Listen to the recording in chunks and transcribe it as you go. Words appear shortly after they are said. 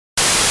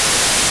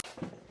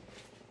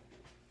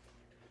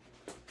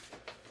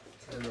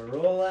I'm gonna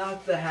roll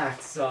out the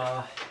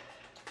hacksaw.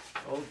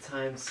 Old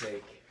time's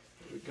sake.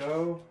 Here we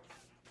go.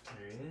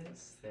 There he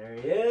is. There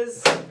he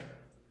is.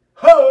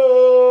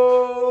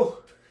 Ho!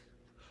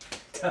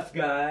 Tough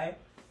guy.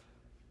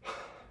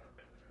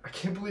 I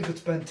can't believe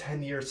it's been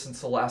 10 years since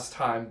the last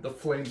time the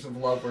flames of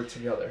love were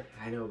together.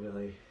 I know,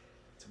 Billy.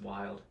 It's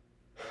wild.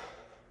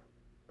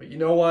 But you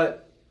know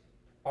what?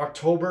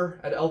 October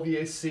at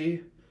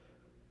LVAC,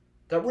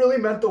 that really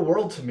meant the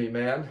world to me,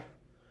 man.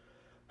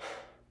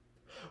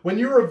 When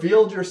you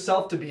revealed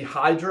yourself to be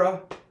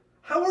Hydra,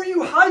 how were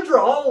you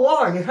Hydra all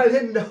along and I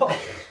didn't know?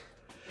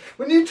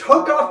 When you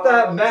took off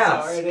that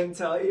mask. Sorry I didn't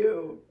tell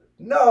you.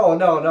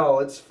 No,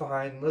 it's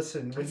fine.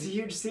 Listen. It's a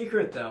huge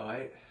secret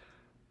though.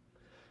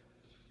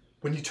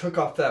 When you took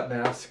off that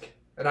mask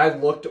and I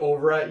looked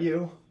over at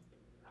you,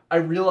 I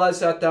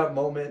realized at that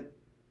moment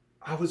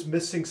I was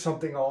missing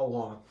something all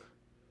along.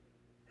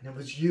 And it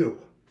was you.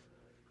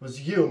 It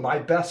was you, my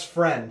best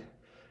friend.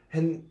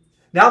 And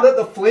now that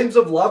the flames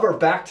of love are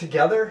back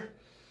together,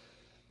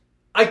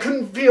 I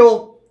couldn't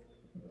feel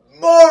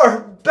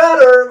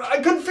better. I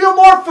couldn't feel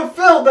more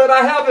fulfilled than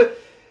I have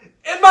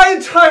in my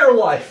entire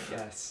life.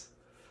 Yes.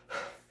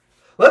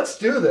 Let's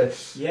do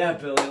this. Yeah,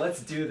 Billy,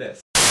 let's do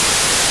this.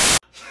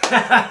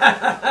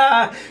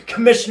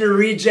 Commissioner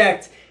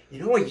Reject, you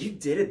know what you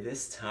did it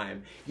this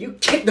time? You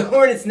kicked the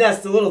hornet's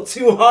nest a little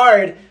too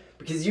hard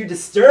because you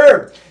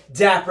disturbed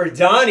Dapper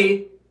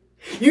Donnie.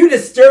 You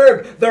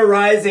disturbed the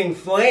rising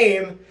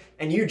flame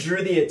and you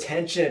drew the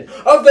attention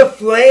of the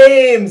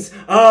flames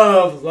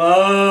of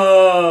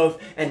love.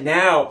 And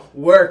now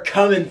we're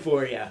coming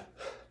for you.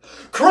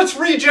 Chris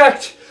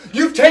Reject,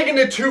 you've taken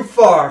it too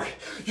far.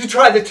 You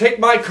tried to take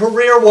my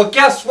career. Well,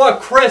 guess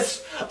what,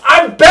 Chris?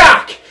 I'm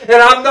back,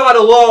 and I'm not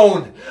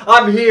alone.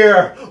 I'm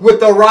here with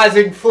the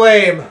rising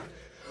flame.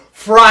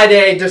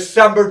 Friday,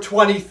 December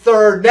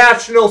 23rd,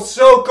 National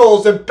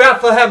Sokols in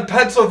Bethlehem,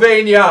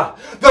 Pennsylvania.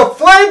 The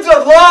Flames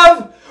of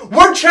Love,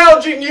 we're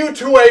challenging you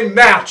to a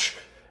match.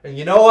 And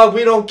you know what?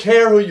 We don't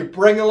care who you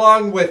bring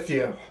along with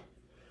you.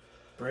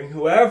 Bring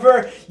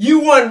whoever you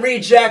want,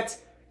 Reject,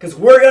 because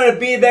we're going to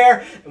be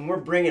there, and we're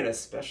bringing a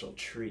special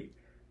treat.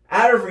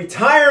 Out of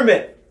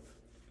retirement,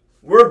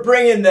 we're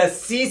bringing the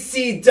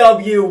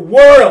CCW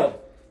World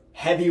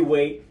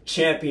Heavyweight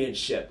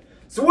Championship.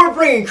 So we're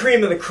bringing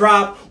cream of the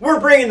crop. We're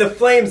bringing the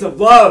flames of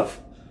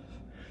love.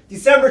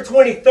 December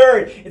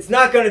 23rd, it's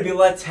not going to be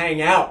let's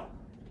hang out.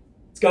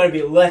 It's going to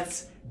be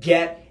let's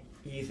get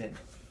even.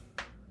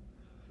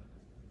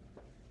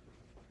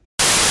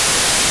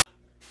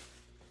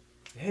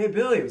 Hey,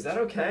 Billy, was that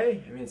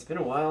okay? I mean, it's been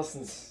a while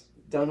since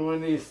I've done one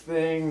of these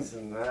things,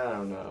 and I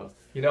don't know.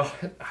 You know,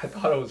 I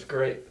thought it was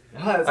great.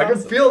 Oh, that's I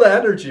awesome. can feel the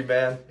energy,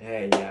 man.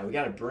 Hey, yeah, we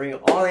got to bring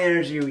all the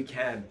energy we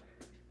can.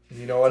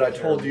 You know what I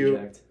told you?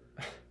 Reject.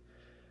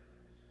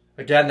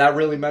 Again, that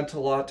really meant a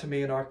lot to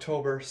me in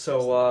October,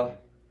 so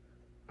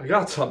I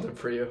got something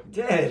for you.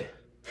 You did?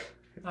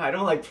 Oh, I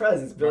don't like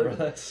presents, Billy.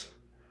 Remember this?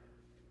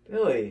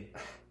 Billy,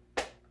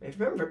 I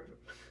remember.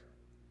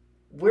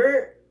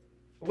 Where?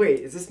 Wait,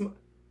 is this?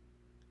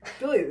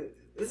 Billy,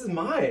 this is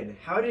mine.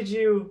 How did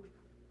you?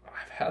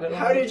 I've had it.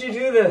 How did you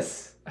do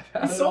this?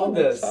 You sold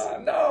this.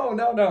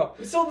 No.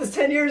 You sold this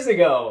 10 years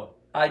ago.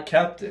 I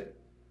kept it.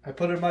 I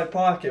put it in my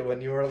pocket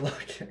when you were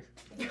looking.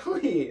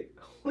 Billy,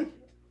 oh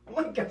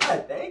my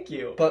God, thank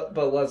you. But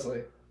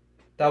Leslie,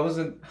 that was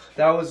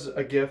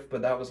a gift,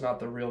 but that was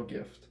not the real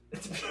gift.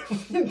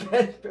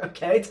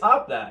 Okay,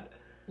 top that.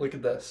 Look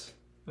at this.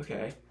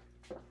 Okay.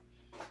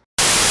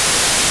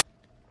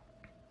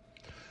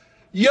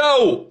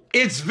 Yo,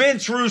 it's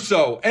Vince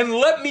Russo, and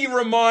let me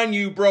remind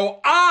you,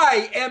 bro,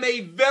 I am a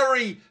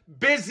very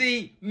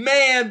busy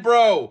man,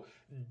 bro.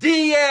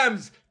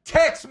 DMs,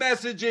 text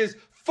messages,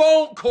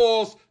 phone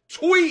calls,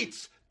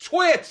 tweets,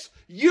 twits,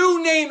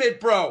 you name it,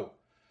 bro.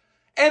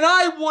 And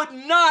I would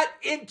not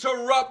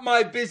interrupt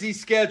my busy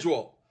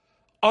schedule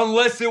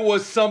unless it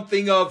was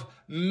something of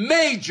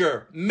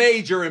major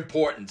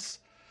importance.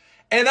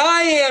 And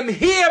I am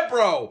here,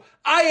 bro.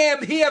 I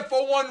am here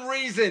for one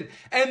reason,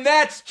 and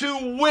that's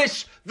to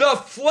wish the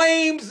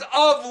flames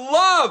of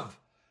love,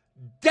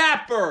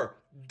 Dapper,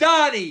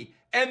 Donnie,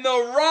 and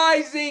the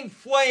rising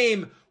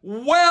flame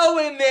well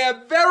in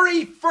their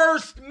very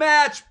first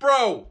match,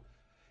 bro.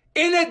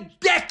 In a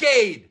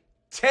decade,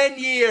 10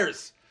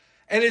 years.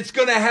 And it's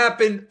going to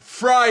happen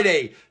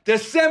Friday,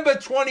 December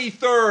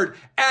 23rd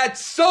at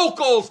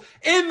Sokols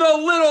in the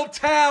little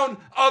town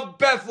of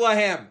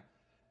Bethlehem.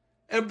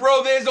 And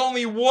bro, there's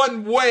only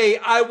one way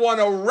I want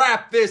to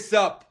wrap this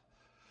up.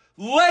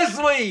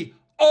 Leslie,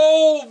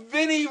 old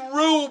Vinny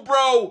Roo,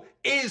 bro,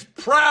 is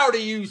proud of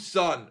you,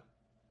 son.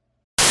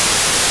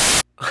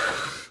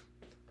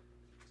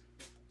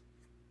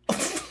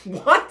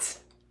 What?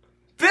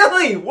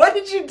 Billy, what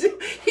did you do?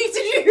 Did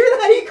you hear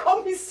that? He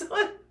called me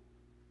son.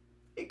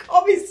 He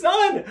called me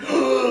son.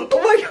 Oh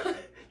my God.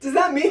 Does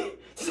that mean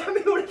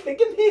what I think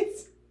it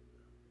means?